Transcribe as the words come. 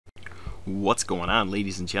What's going on,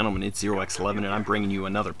 ladies and gentlemen? It's ZeroX11 and I'm bringing you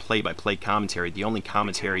another play-by-play commentary, the only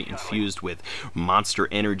commentary infused with Monster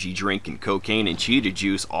Energy drink and cocaine and cheetah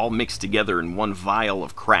juice all mixed together in one vial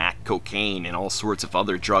of crack, cocaine, and all sorts of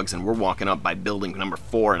other drugs. And we're walking up by building number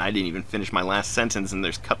 4 and I didn't even finish my last sentence, and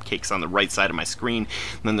there's cupcakes on the right side of my screen.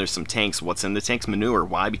 And then there's some tanks. What's in the tanks? Manure.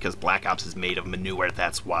 Why? Because Black Ops is made of manure.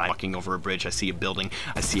 That's why. Walking over a bridge, I see a building.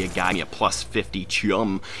 I see a guy, a plus 50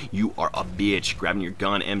 chum. You are a bitch. Grabbing your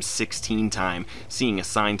gun, M16 time, seeing a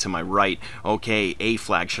sign to my right. Okay, A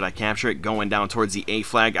flag, should I capture it? Going down towards the A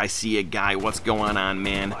flag, I see a guy. What's going on,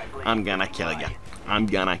 man? I'm gonna kill ya. I'm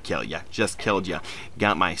gonna kill ya. Just killed ya.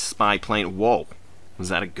 Got my spy plane. Whoa. Was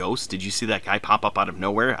that a ghost? Did you see that guy pop up out of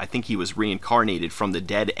nowhere? I think he was reincarnated from the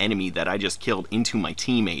dead enemy that I just killed into my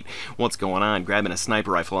teammate. What's going on? Grabbing a sniper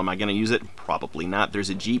rifle. Am I going to use it? Probably not. There's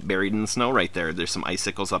a Jeep buried in the snow right there. There's some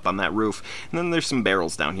icicles up on that roof. And then there's some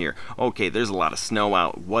barrels down here. Okay, there's a lot of snow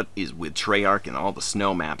out. What is with Treyarch and all the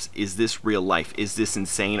snow maps? Is this real life? Is this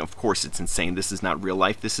insane? Of course it's insane. This is not real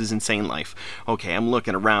life. This is insane life. Okay, I'm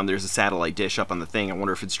looking around. There's a satellite dish up on the thing. I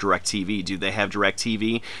wonder if it's DirecTV. Do they have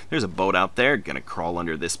DirecTV? There's a boat out there. Gonna crawl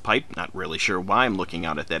under this pipe. Not really sure why. I'm looking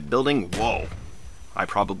out at that building. Whoa. I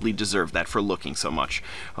probably deserve that for looking so much.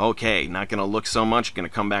 Okay, not gonna look so much. Gonna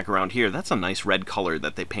come back around here. That's a nice red color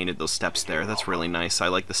that they painted those steps there. That's really nice. I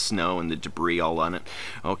like the snow and the debris all on it.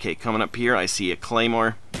 Okay, coming up here, I see a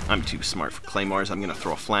claymore. I'm too smart for claymores. I'm gonna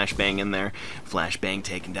throw a flashbang in there. Flashbang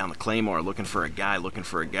taking down the claymore. Looking for a guy. Looking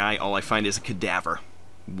for a guy. All I find is a cadaver.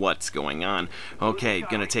 What's going on? Okay,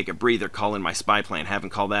 gonna take a breather, call in my spy plane.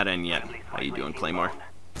 Haven't called that in yet. How you doing, Claymore?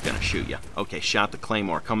 Gonna shoot ya. Okay, shot the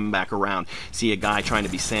Claymore, coming back around. See a guy trying to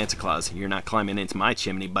be Santa Claus. You're not climbing into my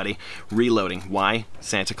chimney, buddy. Reloading. Why?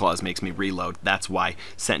 Santa Claus makes me reload. That's why.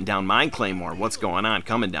 Setting down my Claymore. What's going on?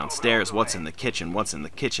 Coming downstairs. What's in the kitchen? What's in the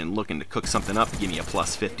kitchen? Looking to cook something up. Give me a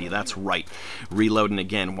plus 50. That's right. Reloading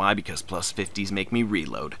again. Why? Because plus 50s make me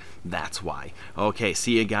reload. That's why. Okay,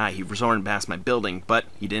 see a guy. He was running past my building, but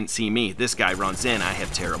he didn't see me. This guy runs in. I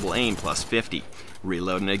have terrible aim. Plus 50.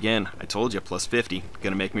 Reloading again. I told you, plus 50.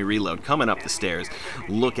 Gonna make me reload. Coming up the stairs.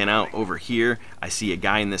 Looking out over here. I see a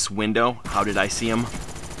guy in this window. How did I see him?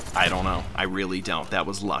 I don't know. I really don't. That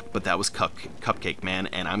was luck, but that was Cupcake Man,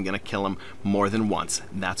 and I'm gonna kill him more than once.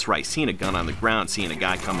 That's right. Seeing a gun on the ground, seeing a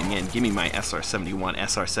guy coming in. Give me my SR-71.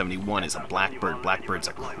 SR-71 is a Blackbird. Blackbirds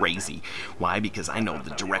are crazy. Why? Because I know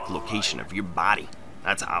the direct location of your body.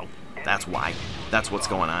 That's how. That's why. That's what's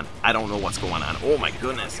going on. I don't know what's going on. Oh my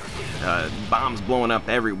goodness. Bombs blowing up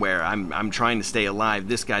everywhere. I'm trying to stay alive.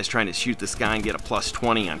 This guy's trying to shoot the sky and get a plus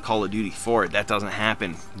 20 on Call of Duty 4. That doesn't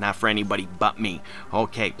happen. Not for anybody but me.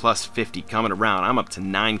 Okay, plus 50 coming around. I'm up to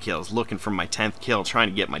 9 kills. Looking for my 10th kill. Trying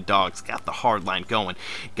to get my dogs. Got the hard line going.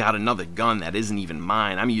 Got another gun that isn't even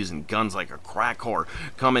mine. I'm using guns like a crack whore.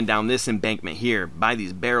 Coming down this embankment here. By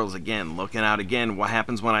these barrels again. Looking out again. What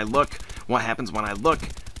happens when I look? What happens when I look?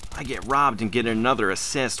 I get robbed and get another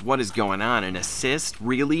assist. What is going on? An assist?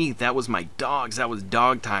 Really? That was my dogs. That was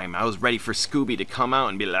dog time. I was ready for Scooby to come out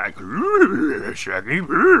and be like, Shaggy.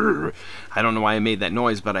 I don't know why I made that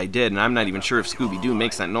noise, but I did, and I'm not even sure if Scooby-Doo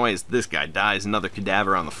makes that noise. This guy dies. Another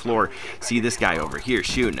cadaver on the floor. See this guy over here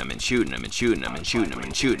shooting him and shooting him and shooting him and shooting him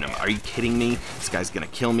and shooting him. Are you kidding me? This guy's gonna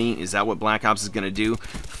kill me. Is that what Black Ops is gonna do?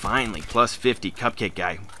 Finally, plus 50, Cupcake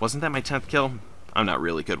guy. Wasn't that my 10th kill? I'm not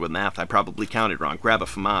really good with math. I probably counted wrong. Grab a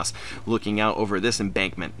FAMAS. Looking out over this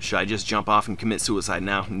embankment. Should I just jump off and commit suicide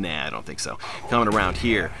now? Nah, I don't think so. Coming around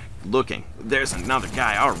here. Looking. There's another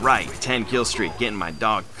guy. All right. 10 kill streak. Getting my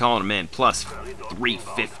dog. Calling him in. Plus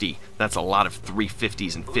 350. That's a lot of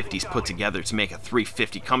 350s and 50s put together to make a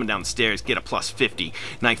 350. Coming down the stairs. Get a plus 50.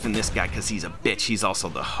 Knifing this guy because he's a bitch. He's also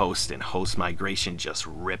the host, and host migration just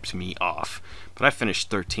ripped me off. But I finished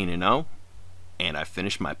 13-0, and I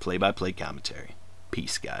finished my play-by-play commentary.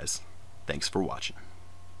 Peace, guys. Thanks for watching.